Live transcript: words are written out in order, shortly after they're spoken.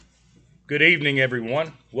Good evening,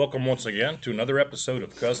 everyone. Welcome once again to another episode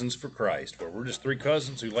of Cousins for Christ, where we're just three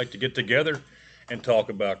cousins who like to get together and talk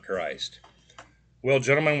about Christ. Well,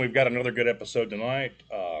 gentlemen, we've got another good episode tonight.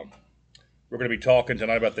 We're going to be talking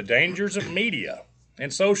tonight about the dangers of media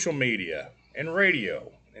and social media and radio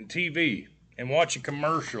and TV and watching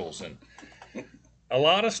commercials and a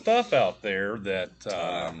lot of stuff out there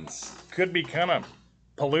that could be kind of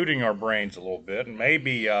polluting our brains a little bit and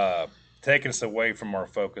maybe taking us away from our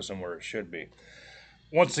focus and where it should be.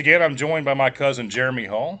 Once again, I'm joined by my cousin Jeremy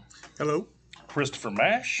Hall, Hello. Christopher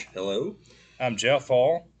Mash. Hello. I'm Jeff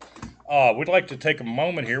Hall. We'd like to take a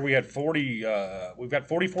moment here. We had 40. We've got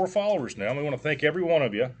 44 followers now. And we want to thank every one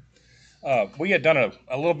of you. We had done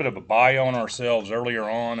a little bit of a bio on ourselves earlier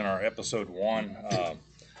on in our episode 1.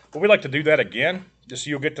 But we'd like to do that again, just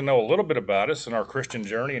so you'll get to know a little bit about us and our Christian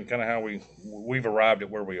journey and kind of how we've arrived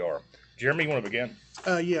at where we are. Jeremy, you want to begin?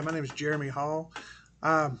 Yeah, my name is Jeremy Hall.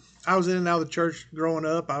 I was in and out of the church growing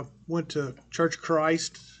up. I went to Church of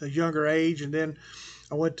Christ at a younger age, and then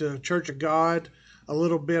I went to Church of God a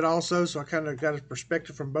little bit also, so I kind of got a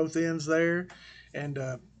perspective from both ends there. And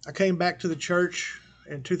I came back to the church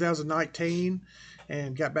in 2019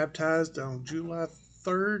 and got baptized on July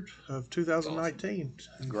 3rd of 2019.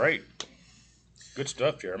 Great. Good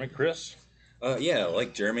stuff, Jeremy. Chris? Yeah,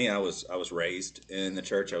 like Jeremy, I was raised in the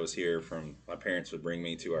church. I was here from my parents would bring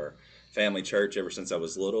me to our family church ever since I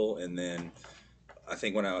was little, and then I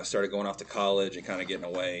think when I started going off to college and kind of getting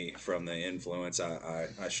away from the influence, I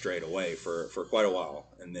strayed away for quite a while,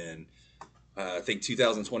 and then I think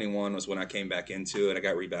 2021 was when I came back into it. I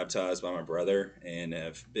got rebaptized by my brother, and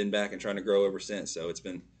have been back and trying to grow ever since. So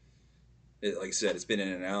like I said, it's been in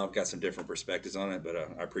and out. I've got some different perspectives on it, but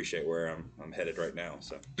I appreciate where I'm headed right now.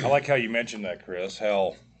 So I like how you mentioned that, Chris,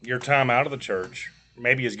 how your time out of the church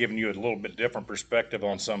maybe has given you a little bit different perspective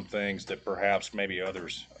on some things that perhaps maybe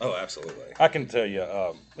others. Oh, absolutely. I can tell you.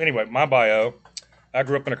 Anyway, my bio, I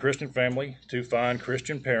grew up in a Christian family, two fine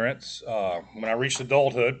Christian parents. When I reached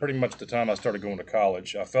adulthood, pretty much the time I started going to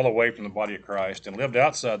college, I fell away from the body of Christ and lived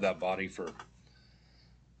outside that body for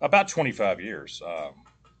about 25 years.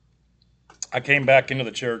 I came back into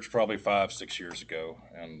the church probably 5-6 years ago,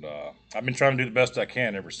 and I've been trying to do the best I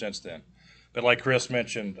can ever since then. But like Chris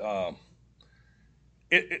mentioned,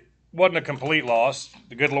 it wasn't a complete loss.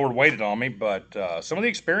 The good Lord waited on me, but some of the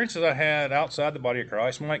experiences I had outside the body of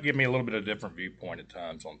Christ might give me a little bit of a different viewpoint at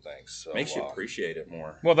times on things. So, makes you appreciate it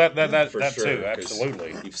more. Well, that For that sure, too, 'cause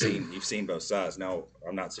absolutely. You've seen both sides. Now,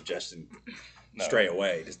 I'm not suggesting No. stray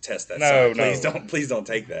away. Just test that No, side. no. Please don't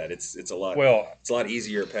take that. It's a lot. Well, It's a lot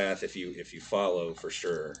easier path if you follow for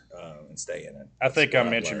sure and stay in it. I think That's I what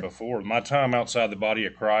I've mentioned learned. before, my time outside the body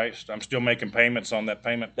of Christ, I'm still making payments on that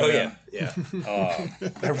payment plan. Oh yeah,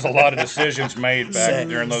 There was a lot of decisions made back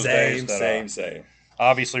during those days that same.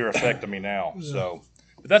 obviously are affecting me now. So,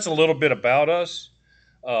 but that's a little bit about us.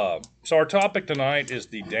 So our topic tonight is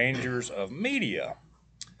the dangers of media,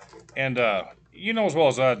 and you know as well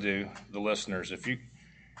as I do, the listeners, if you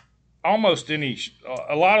almost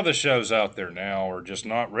a lot of the shows out there now are just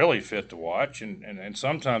not really fit to watch, and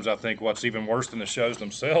sometimes I think what's even worse than the shows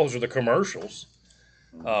themselves are the commercials.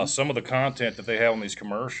 Some of the content that they have on these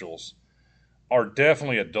commercials are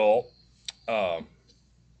definitely adult.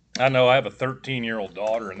 I know I have a 13-year-old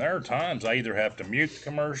daughter, and there are times I either have to mute the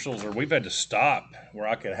commercials or we've had to stop where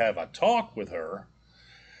I could have a talk with her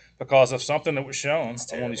because of something that was shown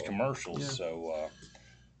on one of these commercials. Yeah. So,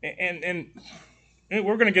 and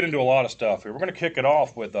we're going to get into a lot of stuff here. We're going to kick it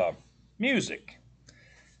off with music.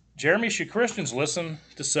 Jeremy, should Christians listen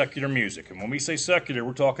to secular music? And when we say secular,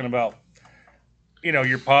 we're talking about,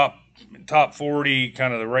 your pop, top 40,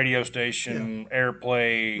 kind of the radio station,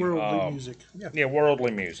 airplay. Worldly music. Yeah. Yeah,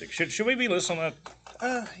 worldly music. Should we be listening to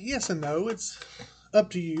that? Yes and no. It's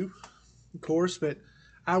up to you, of course, but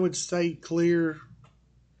I would stay clear.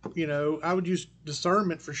 I would use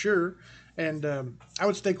discernment for sure, and I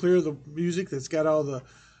would stay clear of the music that's got all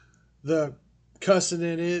the cussing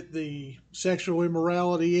in it, the sexual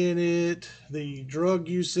immorality in it, the drug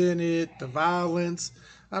use in it, the violence.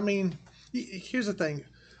 I mean, here's the thing.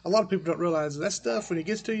 A lot of people don't realize that stuff, when it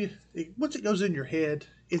gets to you, once it goes in your head,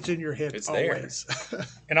 it's in your head It's there. always.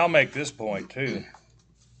 And I'll make this point, too.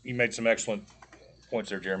 You made some excellent points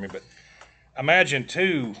there, Jeremy, but imagine,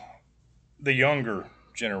 too, the younger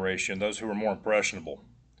generation, those who are more impressionable.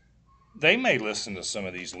 They may listen to some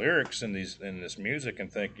of these lyrics in this music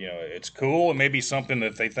and think, it's cool. It may be something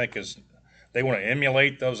that they think they want to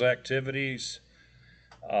emulate those activities.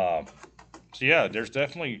 So yeah, there's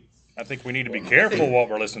definitely. I think we need to be careful what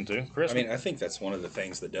we're listening to, Chris. I mean, I think that's one of the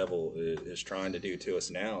things the devil is trying to do to us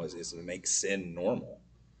now is to make sin normal.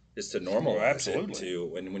 just to normalize absolutely. it to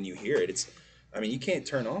when you hear it. It's, I mean, you can't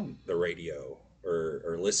turn on the radio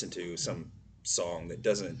or listen to some song that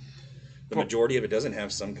doesn't. The majority of it doesn't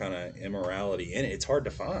have some kind of immorality in it. It's hard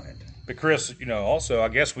to find. But Chris, also, I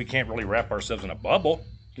guess we can't really wrap ourselves in a bubble,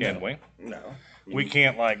 can we? No, We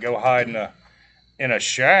can't like go hide in a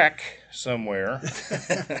shack somewhere,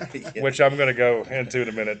 Yeah. which I'm going to go into in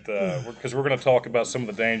a minute, because we're going to talk about some of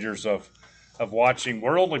the dangers of watching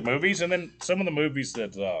worldly movies, and then some of the movies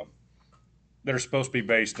that are supposed to be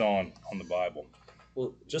based on the Bible.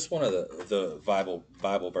 Well, just one of the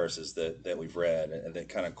Bible verses that we've read and that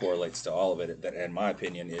kind of correlates to all of it, that in my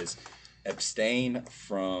opinion is abstain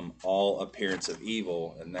from all appearance of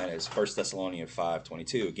evil, and that is 1 Thessalonians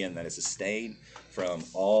 5:22. Again, that is abstain from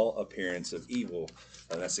all appearance of evil.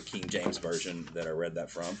 That's the King James version that I read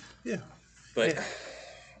that from. Yeah. But Yeah.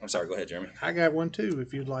 I'm sorry, go ahead, Jeremy. I got one too,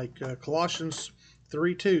 if you'd like. Colossians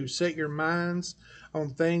 3:2. Set your minds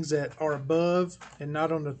on things that are above and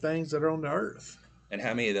not on the things that are on the earth. And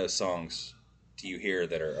how many of those songs do you hear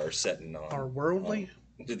that are setting on? Are worldly?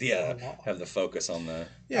 Yeah, have the focus on the.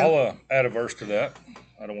 Yeah. I'll add a verse to that.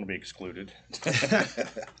 I don't want to be excluded.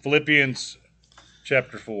 Philippians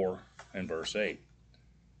chapter 4 and verse 8.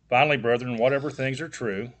 Finally, brethren, whatever things are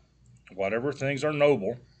true, whatever things are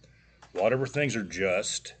noble, whatever things are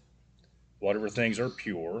just, whatever things are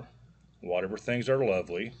pure, whatever things are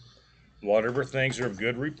lovely, whatever things are of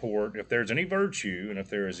good report, if there's any virtue and if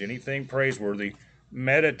there is anything praiseworthy,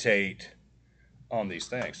 meditate on these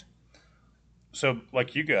things. So,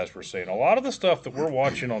 like you guys were saying, a lot of the stuff that we're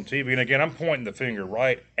watching on TV, and again, I'm pointing the finger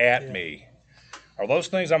right at me. Are those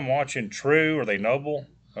things I'm watching true? Are they noble?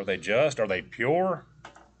 Are they just? Are they pure?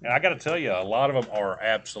 And I got to tell you, a lot of them are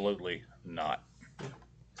absolutely not.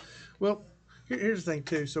 Well, here's the thing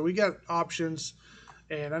too. So we got options,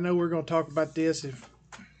 and I know we're going to talk about this.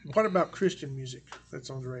 What about Christian music that's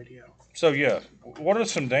on the radio? So, yeah, what are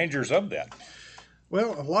some dangers of that?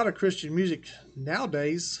 Well, a lot of Christian music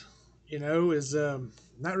nowadays, is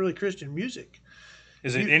not really Christian music.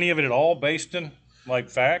 Is it any of it at all based in like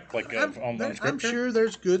fact, like on scripture? I'm sure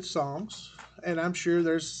there's good songs, and I'm sure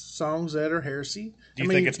there's songs that are heresy. Do you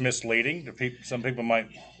think it's misleading? Some people might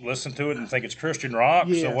listen to it and think it's Christian rock.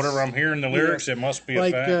 So Yes. whatever I'm hearing in the lyrics, Yes. it must be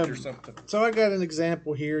Like, a fact or something. So I got an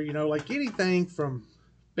example here. Like anything from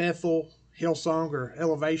Bethel, Hillsong, or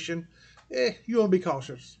Elevation, you want to be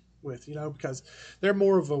cautious with, because they're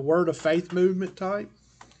more of a word of faith movement type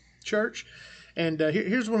church. And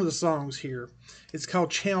here's one of the songs here. It's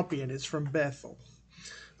called Champion. It's from Bethel.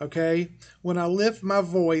 Okay? When I lift my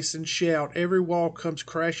voice and shout, every wall comes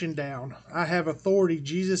crashing down. I have authority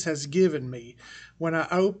Jesus has given me. When I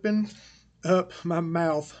open up my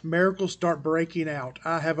mouth, miracles start breaking out.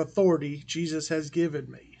 I have authority Jesus has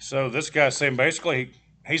given me. So this guy's saying basically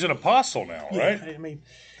he's an apostle now, right? Yeah, I mean,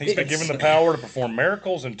 He's been given the power to perform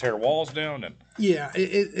miracles and tear walls down. And yeah,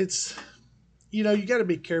 it's you got to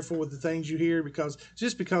be careful with the things you hear, because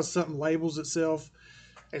just because something labels itself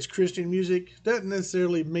as Christian music doesn't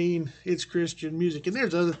necessarily mean it's Christian music. And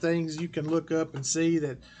there's other things you can look up and see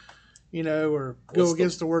that or go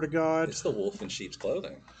against the Word of God. It's the wolf in sheep's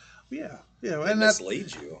clothing. Yeah, It and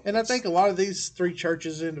misleads you. And I think a lot of these three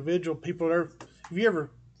churches, individual people are.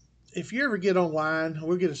 If you ever get online,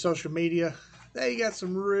 we'll get to social media. They got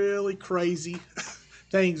some really crazy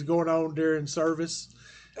things going on during service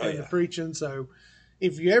and the preaching. So,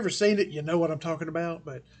 if you ever seen it, you know what I'm talking about.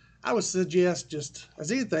 But I would suggest, just as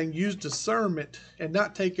anything, use discernment and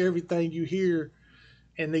not take everything you hear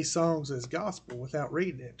in these songs as gospel without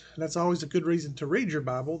reading it. And that's always a good reason to read your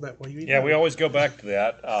Bible. That way, we always go back to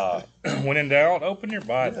that. When in doubt, open your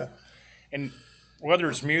Bible. Yeah. And whether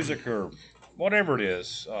it's music or whatever it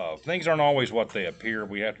is, things aren't always what they appear.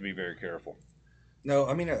 We have to be very careful. No,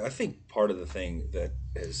 I mean, I think part of the thing that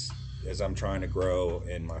as I'm trying to grow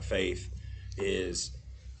in my faith is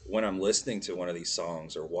when I'm listening to one of these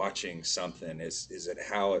songs or watching something, is it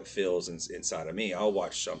how it feels inside of me. I'll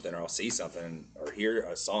watch something or I'll see something or hear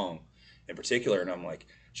a song in particular, and I'm like,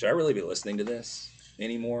 should I really be listening to this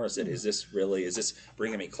anymore? Is this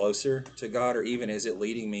bringing me closer to God, or even is it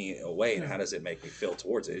leading me away, and how does it make me feel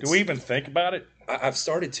towards it? Do we even think about it? I've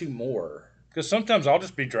started to more. Because sometimes I'll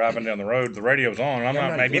just be driving down the road, the radio's on, and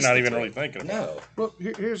I'm not even listening really to it. thinking about it. No. Well,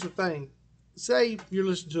 here's the thing. Say you're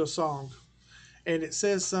listening to a song, and it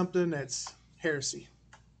says something that's heresy.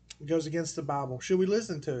 It goes against the Bible. Should we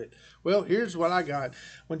listen to it? Well, here's what I got.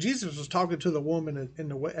 When Jesus was talking to the woman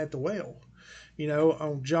at the well,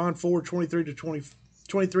 on John 4:23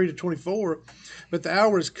 to 24, but the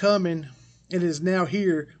hour is coming and is now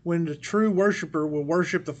here when the true worshiper will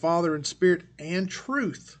worship the Father in spirit and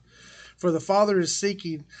truth. For the Father is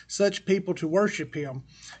seeking such people to worship him.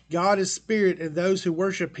 God is spirit, and those who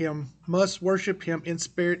worship him must worship him in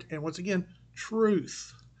spirit and, once again,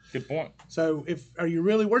 truth. Good point. So, are you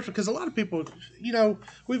really worshiping? Because a lot of people,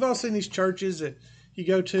 we've all seen these churches that you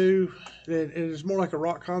go to, and it's more like a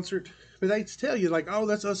rock concert, but they tell you like, "Oh,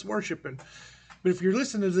 that's us worshiping." But if you're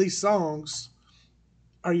listening to these songs,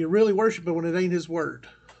 are you really worshiping when it ain't His word?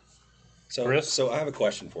 So, Chris? so I have a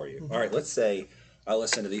question for you. All right, let's say I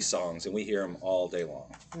listen to these songs and we hear them all day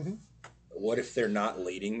long. What if they're not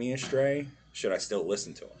leading me astray? Should I still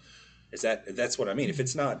listen to them? That's what I mean? If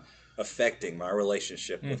it's not affecting my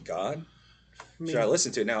relationship with God, should I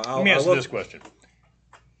listen to it? Now, Let me answer this question.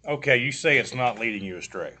 Okay, you say it's not leading you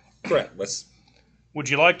astray. Correct. Would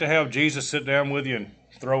you like to have Jesus sit down with you and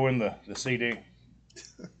throw in the CD?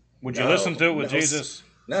 Would you listen to it with Jesus?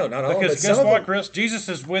 No, not all. Because guess what, Chris? Jesus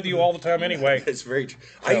is with you all the time anyway. It's very true.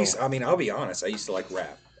 I'll be honest. I used to like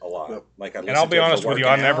rap a lot. Like, and I'll be honest with you,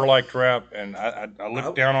 I never liked rap, and I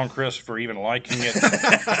looked down on Chris for even liking it.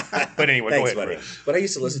 But anyway, Thanks, go ahead, buddy. Chris. But I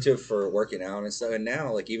used to listen to it for working out and stuff. And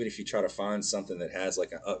now, like, even if you try to find something that has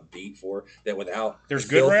like an upbeat for that without There's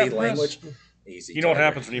the good filthy rap, language, Chris? easy. You know what tiger.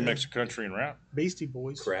 happens when you mix a country and rap? Beastie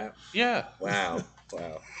Boys. Crap. Yeah. Wow.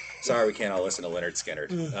 Sorry, we can't all listen to Leonard Skinner.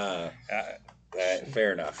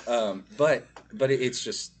 Fair enough. But it's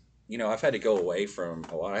just, I've had to go away from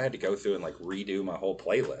a lot. I had to go through and like redo my whole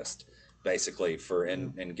playlist basically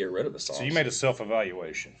and get rid of the songs. So you made a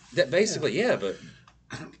self-evaluation. That basically, yeah.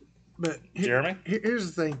 But Jeremy?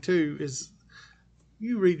 Here's the thing too: is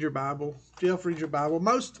you read your Bible. Jeff reads your Bible.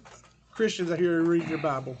 Most Christians out here read your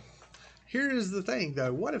Bible. Here is the thing,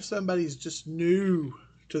 though: what if somebody's just new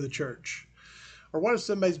to the church, or what if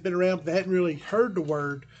somebody's been around but they hadn't really heard the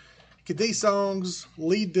word? Could these songs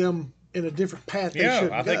lead them in a different path? Yeah,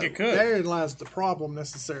 they I think it could. Therein lies the problem,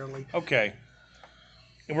 necessarily. Okay.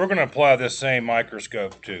 And we're going to apply this same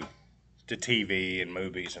microscope to TV and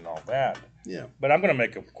movies and all that. Yeah. But I'm going to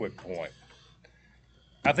make a quick point.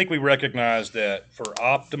 I think we recognize that for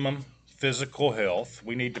optimum physical health,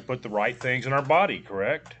 we need to put the right things in our body,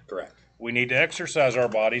 correct? Correct. We need to exercise our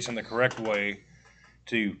bodies in the correct way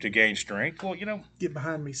to gain strength. Well, Get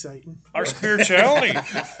behind me, Satan. our spirituality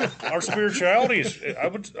is, I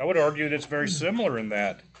would argue that it's very similar in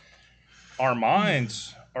that our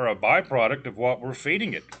minds are a byproduct of what we're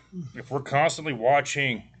feeding it. If we're constantly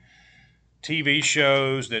watching TV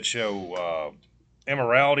shows that show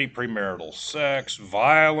immorality, premarital sex,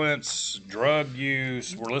 violence, drug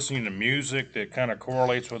use, we're listening to music that kind of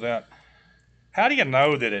correlates with that, how do you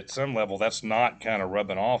know that at some level that's not kind of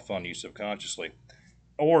rubbing off on you subconsciously?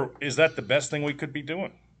 Or is that the best thing we could be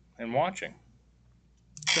doing and watching?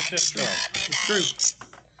 It's true. It's true.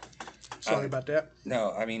 Sorry about that.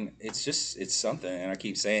 No, I mean, it's something, and I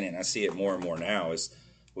keep saying it, and I see it more and more now, is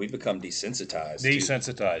we've become desensitized.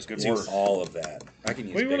 Desensitized, good to word. all of that. I can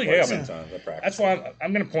use We big really words have. sometimes. I practice. That's why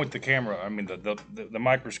I'm going to point the camera, the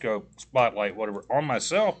microscope, spotlight, whatever, on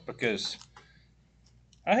myself, because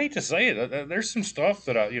I hate to say it, there's some stuff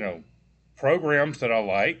that programs that I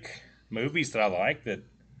like, movies that I like, that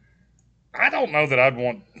I don't know that I'd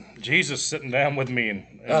want Jesus sitting down with me and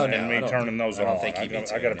me turning those on. I don't think he'd be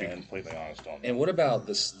I got to be man. completely honest on that. And what about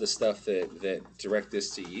the stuff that direct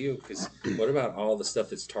this to you? Because what about all the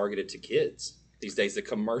stuff that's targeted to kids these days? The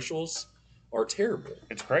commercials are terrible.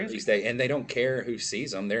 It's crazy these days, and they don't care who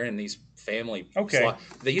sees them. They're in these family. Okay.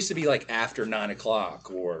 They used to be like after 9:00,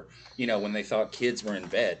 or when they thought kids were in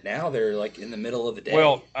bed. Now they're like in the middle of the day.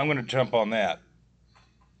 Well, I'm going to jump on that.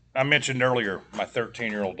 I mentioned earlier my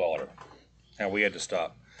 13-year-old daughter. How we had to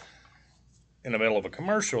stop in the middle of a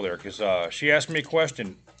commercial there because she asked me a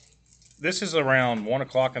question. This is around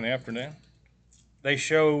 1:00 in the afternoon. They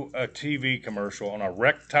show a TV commercial on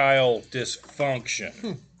erectile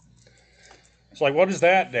dysfunction. It's like, what is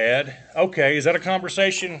that, Dad? Okay, is that a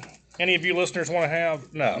conversation any of you listeners want to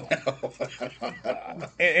have? No.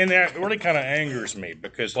 And that really kind of angers me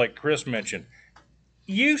because, like Chris mentioned,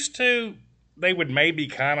 used to they would maybe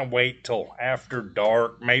kind of wait till after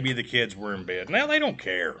dark. Maybe the kids were in bed. Now they don't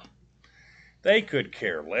care. They could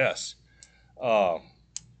care less.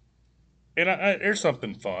 There's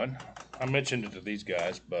something fun. I mentioned it to these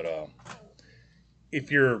guys, but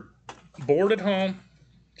if you're bored at home,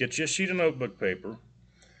 get you a sheet of notebook paper.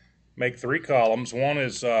 Make 3 columns. One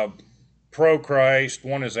is pro-Christ,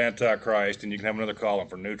 one is anti-Christ, and you can have another column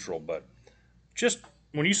for neutral. But just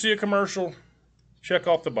when you see a commercial, check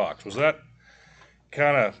off the box. Was that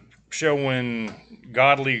kind of showing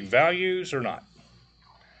godly values or not?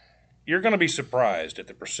 You're going to be surprised at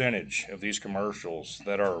the percentage of these commercials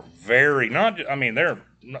that are they're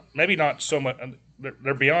maybe not so much,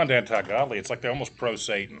 they're beyond anti-godly. It's like they're almost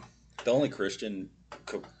pro-Satan. The only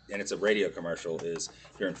and it's a radio commercial, is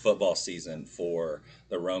during football season for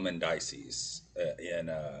the Roman diocese in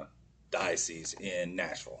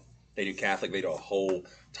Nashville. They do Catholic. They do a whole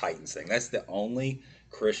Titans thing. That's the only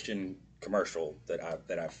Christian commercial that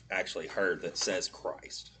I've actually heard that says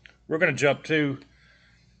Christ. We're going to jump to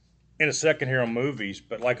in a second here on movies,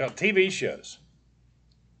 but like on TV shows.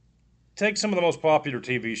 Take some of the most popular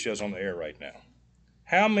TV shows on the air right now.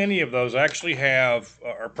 How many of those actually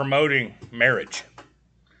are promoting marriage?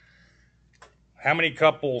 How many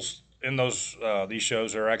couples in these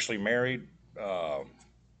shows are actually married?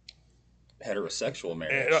 Heterosexual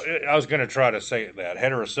marriage. I was going to try to say that.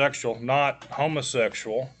 Heterosexual, not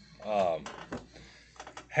homosexual.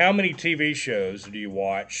 How many TV shows do you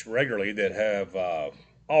watch regularly that have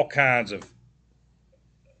all kinds of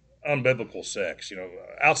unbiblical sex?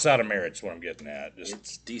 Outside of marriage is what I'm getting at. Just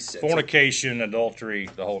it's decent. Fornication, adultery,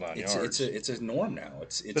 the whole nine yards. It's a norm now.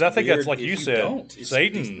 It's but I think that's like you said,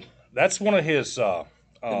 Satan. That's one of his. The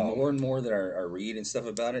more and more that I read and stuff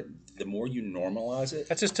about it, the more you normalize it.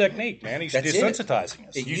 That's his technique, man. He's desensitizing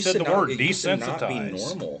us. You said the word desensitize. It used to not be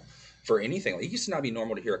normal for anything. It used to not be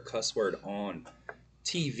normal to hear a cuss word on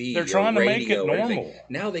TV. They're trying to make it normal.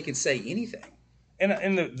 Now they can say anything.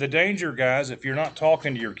 And the danger, guys, if you're not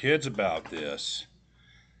talking to your kids about this,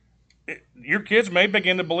 your kids may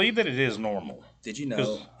begin to believe that it is normal. Did you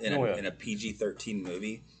know in a PG-13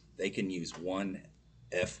 movie, they can use one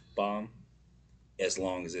F-bomb as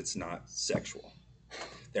long as it's not sexual?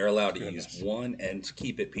 They're allowed to use one and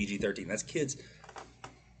keep it PG-13. That's kids,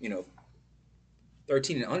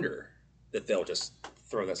 13 and under, that they'll just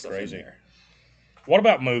throw that stuff in there. What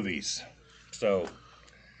about movies? So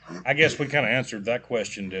I guess we kind of answered that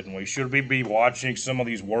question, didn't we? Should we be watching some of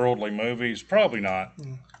these worldly movies? Probably not.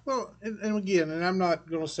 Well, and again, and I'm not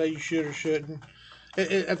going to say you should or shouldn't.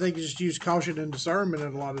 I think you just use caution and discernment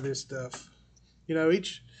in a lot of this stuff.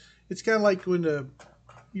 It's kind of like when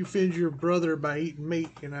you offend your brother by eating meat,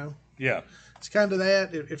 Yeah. It's kind of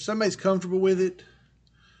that. If somebody's comfortable with it,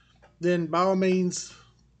 then by all means,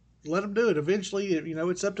 let them do it. Eventually,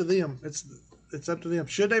 it's up to them. It's up to them.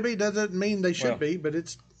 Should they be? Doesn't mean they should be, but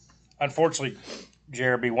it's... Unfortunately,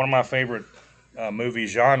 Jeremy, one of my favorite movie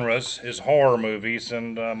genres is horror movies,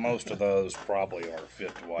 and most of those probably aren't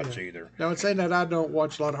fit to watch either. Now, in saying that, I don't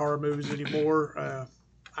watch a lot of horror movies anymore.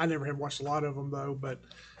 I never have watched a lot of them, though, but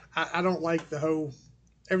I don't like the whole...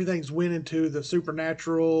 Everything's went into the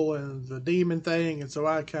supernatural and the demon thing, and so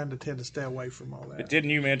I kind of tend to stay away from all that. But didn't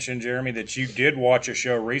you mention, Jeremy, that you did watch a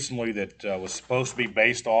show recently that was supposed to be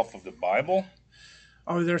based off of the Bible?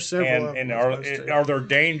 Oh, there's several of them. And are there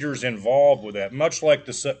dangers involved with that? Much like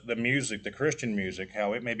the music, the Christian music,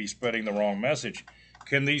 how it may be spreading the wrong message.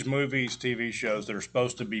 Can these movies, TV shows that are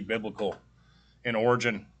supposed to be biblical in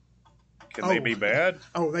origin, can they be bad?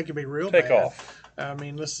 Oh, they can be real bad. Take off. I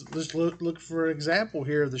mean, let's look for an example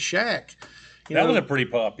here. The Shack. That was a pretty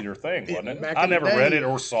popular thing, wasn't it? I never read it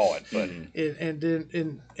or saw it, but and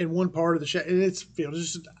then in one part of the Shack, and it's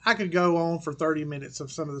just I could go on for 30 minutes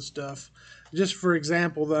of some of the stuff. Just for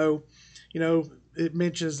example, though, it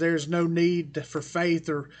mentions there's no need for faith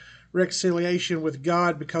or reconciliation with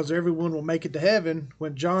God because everyone will make it to heaven.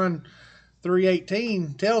 When John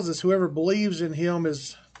 3:18 tells us whoever believes in Him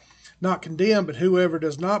is not condemned, but whoever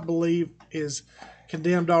does not believe is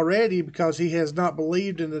condemned already because he has not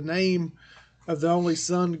believed in the name of the only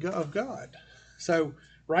Son of God. So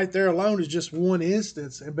right there alone is just one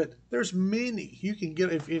instance, but there's many you can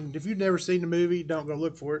get. If you've never seen the movie, don't go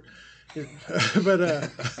look for it.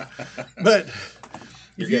 but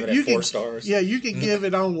you can 4 stars. Yeah, you can give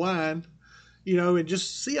it online, and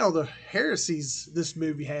just see all the heresies this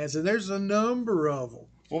movie has, and there's a number of them.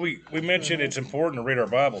 Well, we mentioned it's important to read our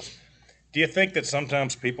Bibles. Do you think that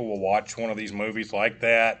sometimes people will watch one of these movies like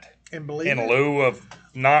that and believe in lieu of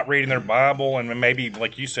not reading their Bible, and maybe,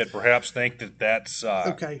 like you said, perhaps think that that's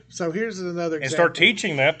okay? So here's another example. And start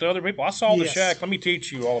teaching that to other people. I saw The Shack. Let me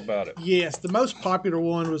teach you all about it. Yes, the most popular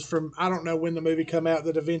one was from, I don't know when the movie came out,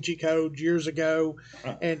 The Da Vinci Code, years ago,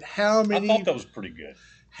 and how many? I thought that was pretty good.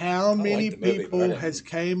 How many people has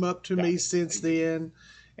came up to me since then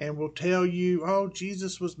and will tell you, oh,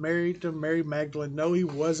 Jesus was married to Mary Magdalene. No, he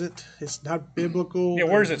wasn't. It's not biblical. Yeah,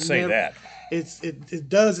 where does it say that? It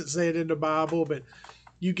doesn't say it in the Bible, but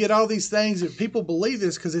you get all these things that people believe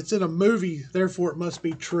this because it's in a movie, therefore it must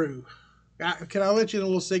be true. Can I let you in a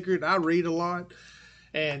little secret? I read a lot,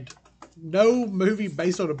 and no movie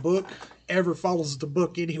based on a book ever follows the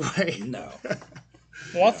book anyway. No.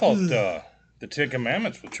 Well, I thought the Ten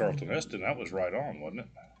Commandments with Charlton Heston, that was right on, wasn't it?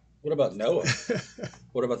 What about Noah?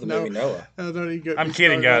 What about the movie Noah? Don't even get I'm me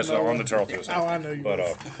kidding, started guys. Noah. On the Charlton. Oh, I know you. But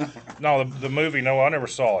will. no, the movie. No, I never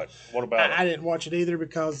saw it. What about I it? didn't watch it either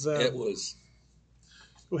because. It was.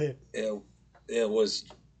 Go ahead. It was.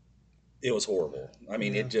 It was horrible. I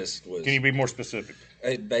mean, it just was. Can you be more specific?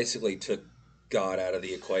 It basically took God out of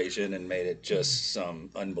the equation and made it just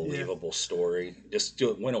some unbelievable story. Just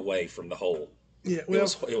went away from the whole. Yeah, well, it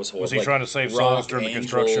was horrible. Was he trying to save souls during the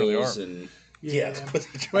construction of the ark? And, yeah.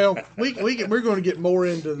 Well, we're going to get more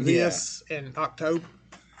into this in October.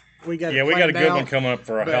 We got a good one coming up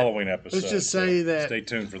for a Halloween episode. Let's just say that stay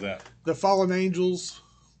tuned for that. The fallen angels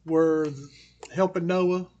were helping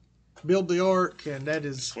Noah build the ark, and that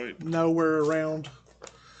is Sweet. nowhere around.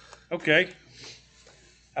 Okay,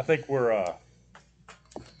 I think we're.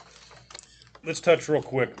 Let's touch real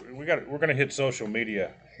quick. We're going to hit social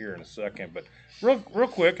media here in a second, but real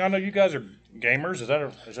quick. I know you guys are gamers. Is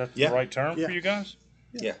that the right term for you guys?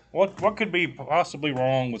 Yeah. What could be possibly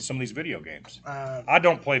wrong with some of these video games? I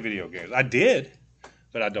don't play video games. I did,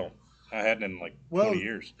 but I don't. I hadn't in 20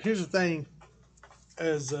 years. Here's the thing: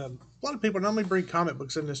 as a lot of people normally bring comic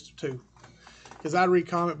books in this too, because I read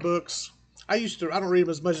comic books. I don't read them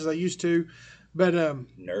as much as I used to, but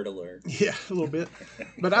nerd alert. Yeah, a little bit.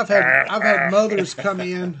 But I've had mothers come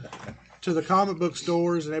in to the comic book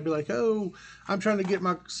stores and they'd be like, "Oh, I'm trying to get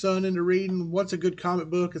my son into reading. What's a good comic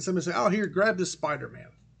book?" And somebody say, "Oh, here, grab this Spider-Man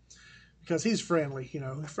because he's friendly.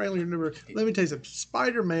 Friendly." Remember, let me tell you something.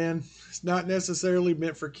 Spider-Man is not necessarily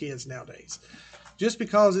meant for kids nowadays. Just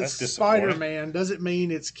because it's Spider-Man doesn't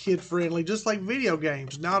mean it's kid-friendly. Just like video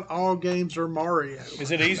games, not all games are Mario.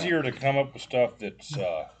 Is it easier to come up with stuff that's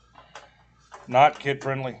not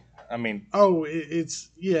kid-friendly? I mean, it's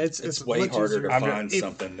way harder to find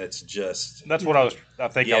something that's just. That's what I was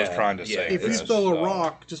trying to say. If you throw a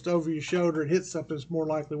rock just over your shoulder and hit something, it's more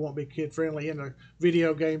likely won't be kid friendly in a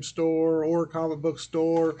video game store or a comic book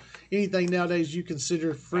store. Anything nowadays you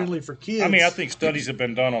consider friendly for kids. I mean, I think studies have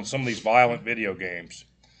been done on some of these violent video games.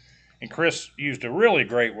 And Chris used a really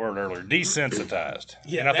great word earlier, desensitized.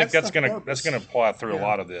 Yeah, and I think that's gonna apply through a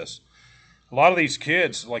lot of this. A lot of these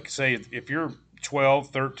kids, like say, if you're 12,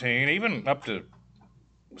 13, even up to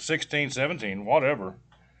 16, 17, whatever.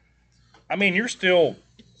 I mean, you're still,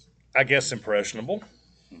 I guess, impressionable.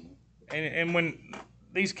 And when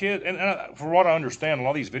these kids, and from what I understand, a lot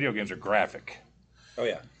of these video games are graphic. Oh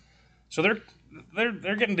yeah. So they're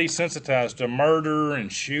getting desensitized to murder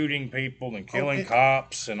and shooting people and killing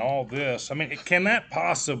cops and all this. I mean, can that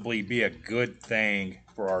possibly be a good thing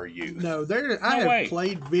for our youth? No, I have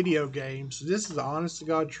played video games. This is the honest to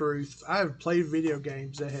God truth. I have played video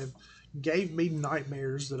games that have gave me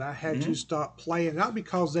nightmares that I had to stop playing, not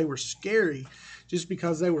because they were scary, just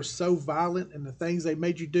because they were so violent and the things they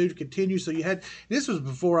made you do to continue. So this was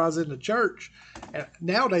before I was in the church. And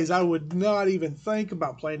nowadays I would not even think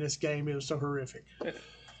about playing this game. It was so horrific.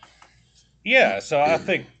 Yeah, so I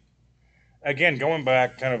think, again, going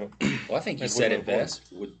back kind of. Well, I think you said it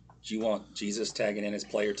best. Would you want Jesus tagging in as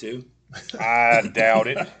player 2? I doubt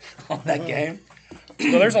it. On that game?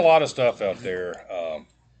 So there's a lot of stuff out there.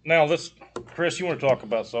 Now, Chris, you want to talk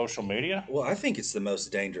about social media? Well, I think it's the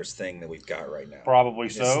most dangerous thing that we've got right now. Probably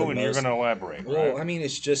so, and you're going to elaborate. Well, right? I mean,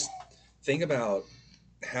 it's just, think about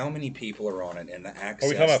how many people are on it and the access.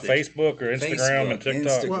 Are we talking about Facebook or Instagram and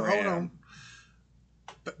TikTok? Well, hold on.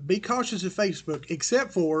 But be cautious of Facebook,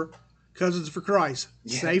 except for Cousins for Christ.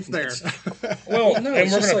 Safe there. Well, no,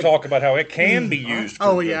 and we're going to talk about how it can be used.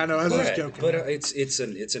 I know. I was just joking. But it's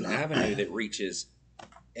an avenue that reaches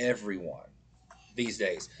everyone these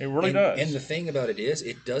days. It really does. And the thing about it is,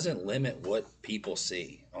 it doesn't limit what people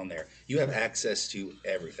see on there. You have access to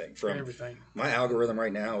everything. My algorithm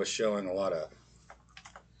right now is showing a lot of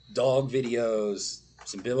dog videos,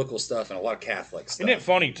 some biblical stuff, and a lot of Catholic stuff. Isn't it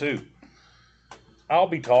funny too? I'll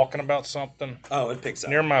be talking about something. Oh, it picks up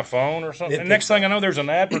near my phone or something. And next thing I know, there's an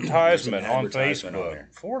advertisement on Facebook on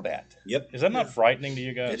for that. Yep. Is that not frightening to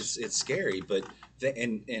you guys? It's scary, but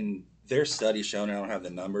and their studies shown, I don't have the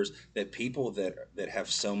numbers, that people that have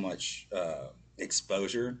so much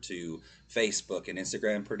exposure to Facebook and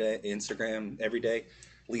Instagram every day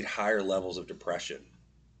lead higher levels of depression.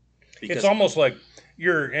 It's almost like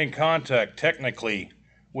you're in contact technically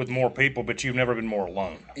with more people, but you've never been more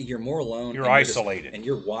alone. You're more alone. You're isolated. And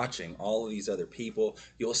you're watching all of these other people.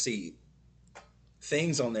 You'll see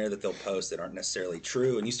things on there that they'll post that aren't necessarily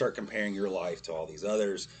true, and you start comparing your life to all these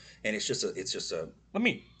others, and it's just a let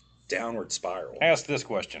me downward spiral. Ask this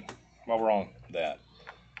question while we're on that.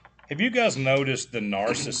 Have you guys noticed the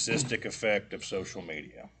narcissistic effect of social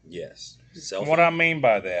media? Yes. What I mean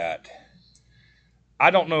by that, I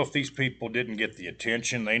don't know if these people didn't get the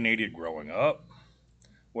attention they needed growing up,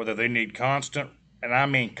 whether they need constant, and I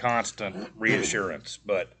mean constant reassurance.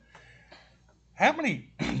 But how many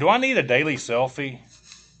do I need a daily selfie?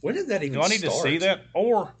 When did that even Do I need start? to see that?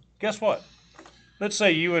 Or guess what? Let's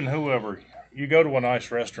say you and whoever, you go to a nice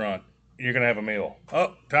restaurant, you're going to have a meal.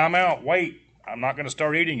 Oh, time out. Wait. I'm not going to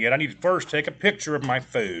start eating yet. I need to first take a picture of my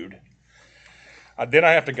food. Then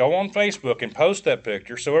I have to go on Facebook and post that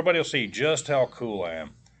picture so everybody will see just how cool I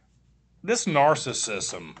am. This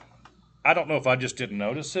narcissism, I don't know if I just didn't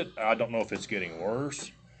notice it. I don't know if it's getting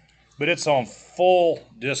worse. But it's on full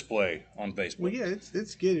display on Facebook. Well, yeah,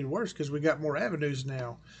 it's getting worse because we got more avenues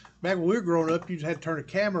now. Back when we were growing up, you had to turn a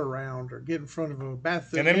camera around or get in front of a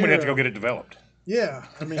bathroom. And then we'd have to go get it developed. Yeah,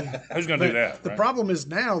 I mean, who's going to do that? The right? problem is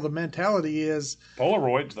now the mentality is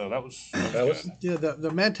Polaroids, though. That was yeah.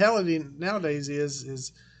 The mentality nowadays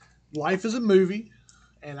is life is a movie,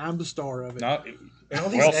 and I'm the star of it. Not, And all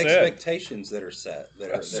these well said. expectations that are set that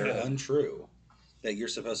are That's it. untrue. That you're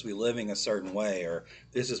supposed to be living a certain way, or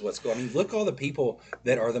this is what's going. I mean, look all the people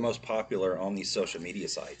that are the most popular on these social media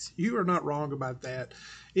sites. You are not wrong about that.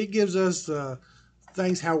 It gives us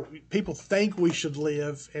things how people think we should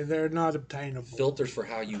live, and they're not obtainable. Filters for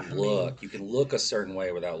how you look. You can look a certain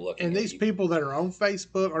way without looking. And at these you. people that are on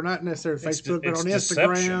Facebook, or not necessarily Facebook, but it's on deception.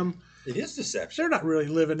 Instagram, It is deception. they're not really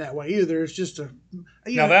living that way either. It's just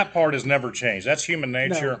Now that part has never changed. That's human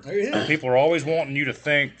nature. No, it is. People are always wanting you to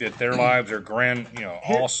think that their lives are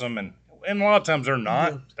awesome, and a lot of times they're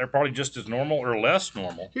not. They're probably just as normal or less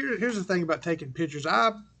normal. Here's the thing about taking pictures.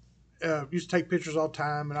 I used to take pictures all the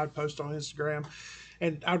time, and I'd post on Instagram,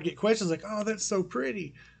 and I'd get questions like, "Oh, that's so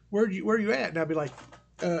pretty. Where you at?" And I'd be like,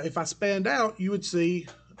 "If I spanned out, you would see,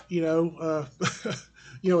 a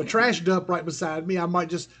trash dump right beside me. I might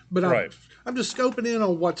just, but Right. I'm just scoping in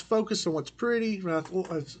on what's focused and what's pretty.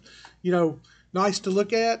 It's, nice to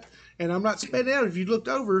look at." And I'm not spanning out. If you looked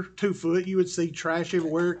over 2 foot, you would see trash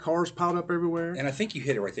everywhere, cars piled up everywhere. And I think you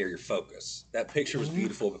hit it right there, your focus. That picture Mm-hmm. was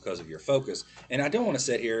beautiful because of your focus. And I don't want to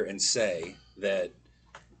sit here and say that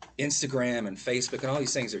Instagram and Facebook and all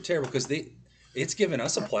these things are terrible because it's given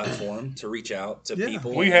us a platform to reach out to Yeah.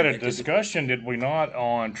 people. We had a and to- discussion, did we not,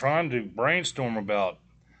 on trying to brainstorm about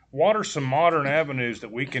what are some modern avenues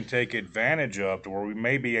that we can take advantage of to where we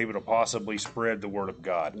may be able to possibly spread the word of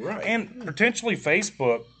God. Right. And potentially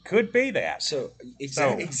Facebook could be that. So So,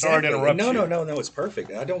 exactly. sorry to interrupt no, you. No, it's perfect.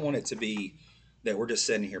 And I don't want it to be that we're just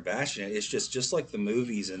sitting here bashing it. It's just like the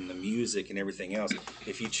movies and the music and everything else.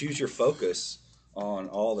 If you choose your focus on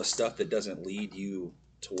all the stuff that doesn't lead you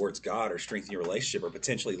towards God or strengthen your relationship or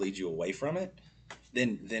potentially lead you away from it,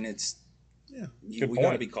 then it's we Good got to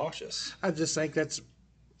point. be cautious. I just think that's a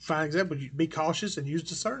fine example. You be cautious and use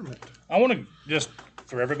discernment. I want to just,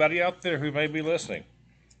 for everybody out there who may be listening,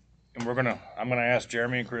 and I'm gonna ask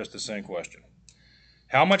Jeremy and Chris the same question.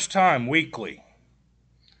 How much time weekly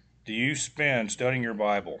do you spend studying your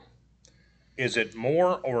Bible? Is it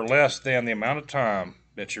more or less than the amount of time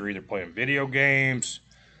that you're either playing video games,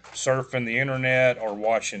 surfing the internet, or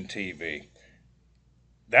watching TV?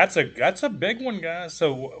 That's a big one, guys.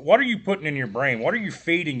 So what are you putting in your brain? What are you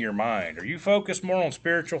feeding your mind? Are you focused more on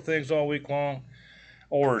spiritual things all week long?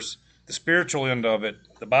 Or is the spiritual end of it,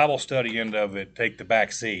 the Bible study end of it, take the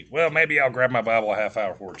back seat? Well, maybe I'll grab my Bible a half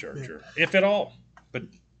hour before church, or if at all. But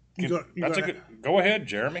go ahead,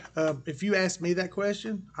 Jeremy. If you ask me that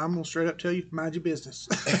question, I'm gonna straight up tell you, mind your business.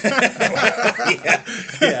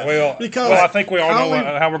 Well, Because I think we all know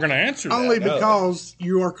only- how we're going to answer that. Only because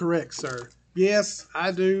you are correct, sir. Yes,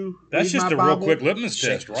 I do. That's read just my a real Bible. quick litmus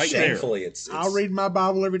test right there. Shamefully, it's I'll read my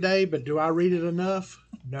Bible every day, but do I read it enough?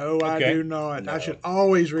 No, I Okay. do not. No. I should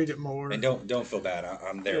always read it more. And don't feel bad.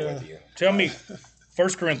 I'm there with you. Tell me, 1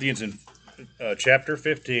 Corinthians in chapter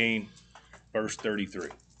 15, verse 33.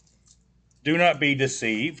 Do not be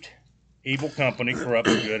deceived. Evil company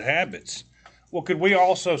corrupts good habits. Well, could we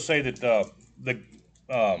also say that the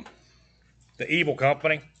evil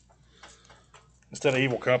company, instead of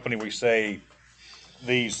evil company, we say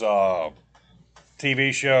these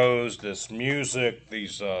TV shows, this music,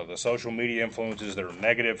 these the social media influences that are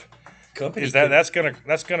negative? Company Is that's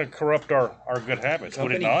gonna corrupt our good habits?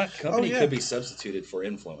 Would it not? Company Oh, yeah. could be substituted for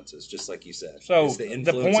influences, just like you said. So, It's the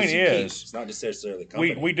influences point you keep. is, it's not just necessarily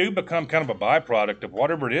company. We do become kind of a byproduct of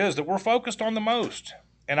whatever it is that we're focused on the most.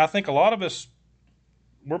 And I think a lot of us,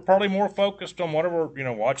 we're probably more focused on whatever,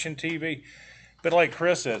 watching TV. But like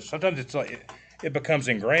Chris said, sometimes it's like it becomes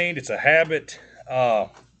ingrained. It's a habit.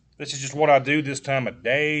 This is just what I do this time of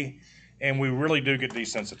day. And we really do get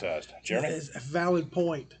desensitized. Jeremy? It's a valid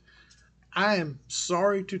point. I am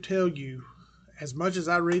sorry to tell you, as much as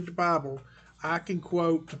I read the Bible, I can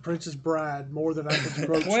quote The Princess Bride more than I can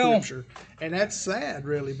quote Well- Scripture. And that's sad,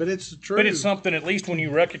 really, but it's true. But it's something, at least when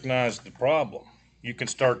you recognize the problem, you can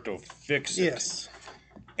start to fix it. Yes.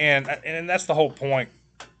 And that's the whole point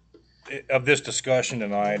of this discussion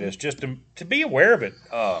tonight, is just to be aware of it.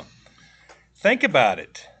 Think about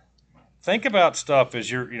it. Think about stuff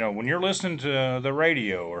as when you're listening to the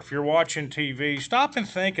radio or if you're watching TV, stop and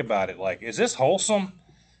think about it. Like, is this wholesome?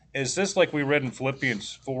 Is this, like we read in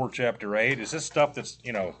Philippians 4, chapter 8, is this stuff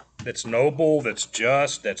that's noble, that's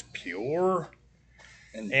just, that's pure?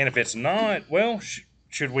 And if it's not, well,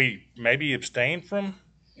 should we maybe abstain from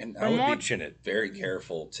I would watching be it? very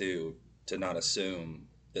careful too to not assume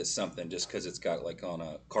that something just because it's got like on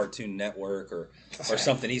a Cartoon Network or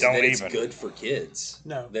something easy Don't that it's even. good for kids.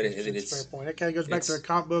 No, that that's a it's fair point. That kind of goes back to the it's-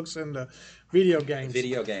 comic books and the video games.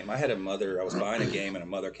 video game. I had a mother. I was buying a game, and a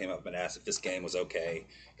mother came up and asked if this game was okay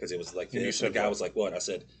because it was like And you this. said And the guy what? was like, "What?" I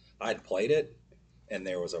said, "I'd played it, and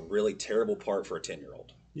there was a really terrible part for a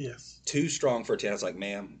 10-year-old. Yes. Too strong for a 10." I was like,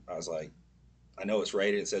 "Ma'am," I know it's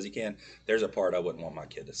rated. It says you can. There's a part I wouldn't want my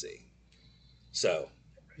kid to see." So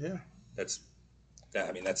Yeah. that's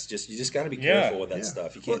just you just got to be Yeah, careful with that yeah.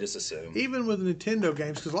 stuff. You Well, can't just assume. Even with Nintendo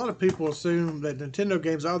games, because a lot of people assume that Nintendo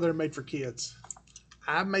games, they're made for kids.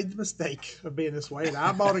 I made the mistake of being this way. And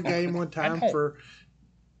I bought a game one time don't. for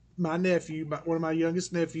my nephew, one of my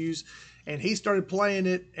youngest nephews, and he started playing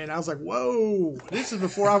it, and I was like, whoa, this is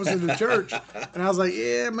before I was in the church. And I was like,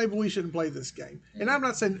 yeah, maybe we shouldn't play this game. And I'm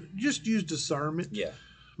not saying just use discernment. Yeah.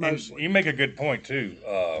 And Mostly. you make a good point too.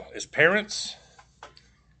 As parents,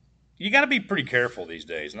 you got to be pretty careful these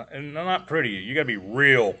days, and not pretty. You got to be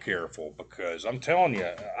real careful, because I'm telling you,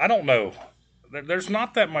 I don't know. There's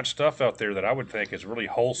not that much stuff out there that I would think is really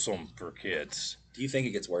wholesome for kids. Do you think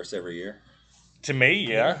it gets worse every year? To me,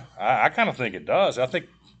 yeah, I kind of think it does. I think,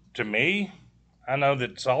 to me, I know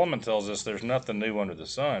that Solomon tells us there's nothing new under the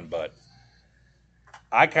sun, but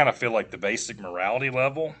I kind of feel like the basic morality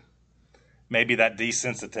level, maybe that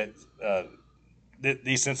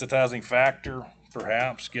desensitizing factor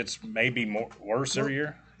perhaps gets maybe worse every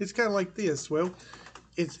year. It's kind of like this. Well,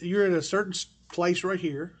 you're at a certain place right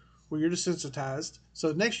here where you're desensitized.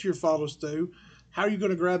 So next year follows through. How are you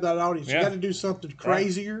going to grab that audience? Yeah. You got to do something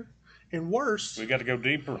crazier and worse. We got to go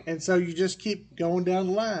deeper. And so you just keep going down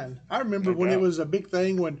the line. I remember No when it doubt. was a big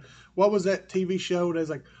thing what was that TV show that was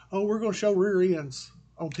like, oh, we're going to show rear ends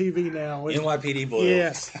on TV now. NYPD Blue.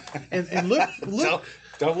 Yes. And look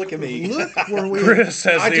Don't look at me. look where we Chris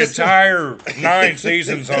has I the just- entire 9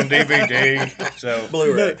 seasons on DVD. So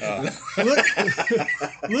Blu-ray.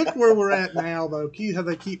 look where we're at now though. How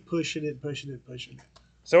they keep pushing it.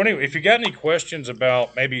 So anyway, if you got any questions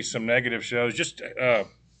about maybe some negative shows, just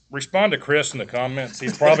respond to Chris in the comments.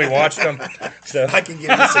 He's probably watched them. So, I can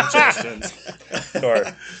give you suggestions.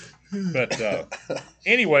 sorry. But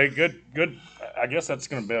anyway, good. I guess that's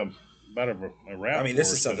going to be about a wrap. I mean, this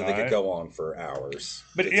for is us something that tonight. could go on for hours.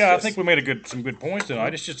 But It's yeah, I just- think we made some good points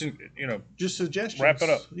tonight. It's just Just suggestions. Wrap it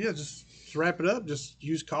up. Yeah, just wrap it up. Just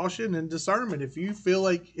use caution and discernment. If you feel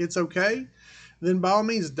like it's okay, then by all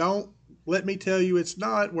means, don't let me tell you it's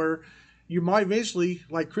not. Where you might eventually,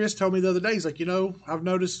 like Chris told me the other day, he's like, I've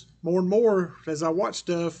noticed more and more as I watch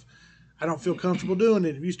stuff, I don't feel comfortable doing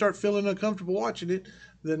it. If you start feeling uncomfortable watching it,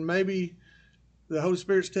 then maybe the Holy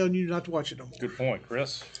Spirit's telling you not to watch it no more. good point,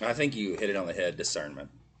 Chris. I think you hit it on the head. Discernment.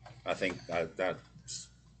 I think that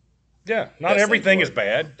Yeah, not Best thing everything for is it.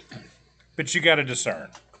 bad, but you got to discern.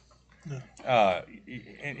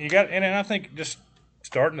 And you got, and I think just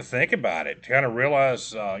starting to think about it, kind of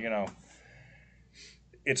realize,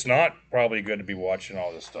 it's not probably good to be watching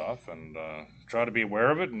all this stuff, and try to be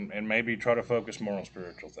aware of it, and maybe try to focus more on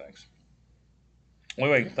spiritual things.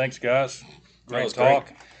 Anyway, thanks, guys. Great was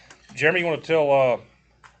talk. Jeremy, you want to tell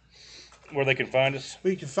where they can find us?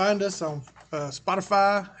 Well, you can find us on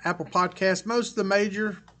Spotify, Apple Podcasts, most of the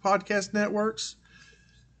major podcast networks.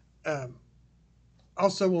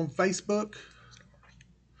 Also on Facebook.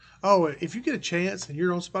 Oh, if you get a chance and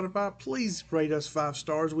you're on Spotify, please rate us 5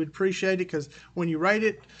 stars. We'd appreciate it because when you rate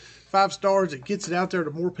it 5 stars, it gets it out there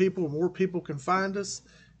to more people can find us.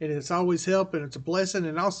 And it's always help, and it's a blessing.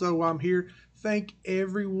 And also, while I'm here, thank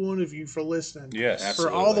every one of you for listening. Yes. For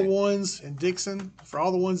all the Absolutely. ones in Dixon, for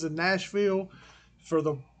all the ones in Nashville, for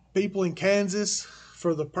the people in Kansas,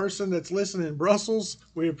 for the person that's listening in Brussels,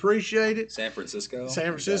 we appreciate it. San Francisco. San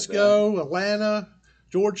You got Francisco, Atlanta,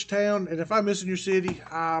 Georgetown, and if I'm missing your city,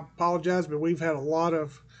 I apologize, but we've had a lot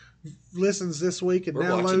of listens this week and that. We're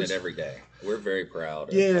downloads. watching it every day. We're very proud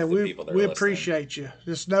of, Yeah, of the we people that are we listening. appreciate you.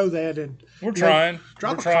 Just know that, and We're trying.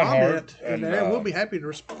 drop We're a trying comment hard, in and there. We'll be happy to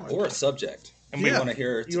respond. Or a subject. And we Yeah. want to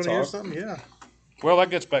hear You to want to hear talk. something? Yeah. Well, that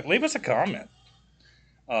gets back. Leave us a comment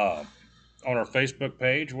on our Facebook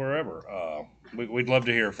page, wherever. We'd love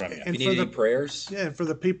to hear from you. And If you need any prayers, yeah, and for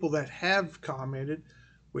the people that have commented,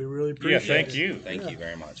 we really Yeah, appreciate thank it. you. thank you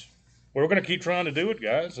very much. We're going to keep trying to do it,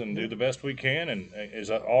 guys, and do the best we can. And as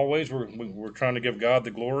always, we're trying to give God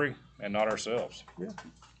the glory and not ourselves. Yeah.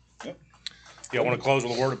 Yep. Y'all want to close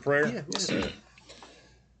with a word of prayer? Yeah, Yes, yeah. sir.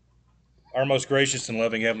 Our most gracious and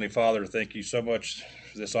loving Heavenly Father, thank you so much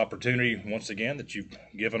for this opportunity once again that you've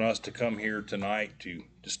given us to come here tonight to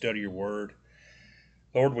study your word.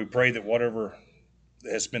 Lord, we pray that whatever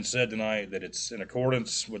has been said tonight, that it's in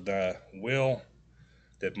accordance with thy will,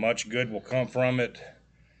 that much good will come from it,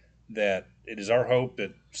 that it is our hope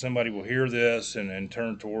that somebody will hear this and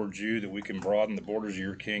turn towards you, that we can broaden the borders of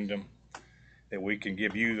your kingdom, that we can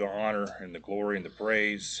give you the honor and the glory and the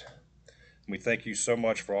praise. We thank you so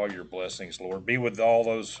much for all your blessings, Lord. Be with all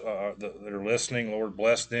those that are listening, Lord.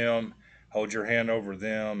 Bless them, hold your hand over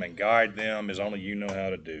them, and guide them as only you know how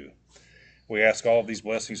to do. We ask all of these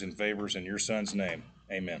blessings and favors in your Son's name.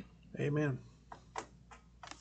 Amen. Amen.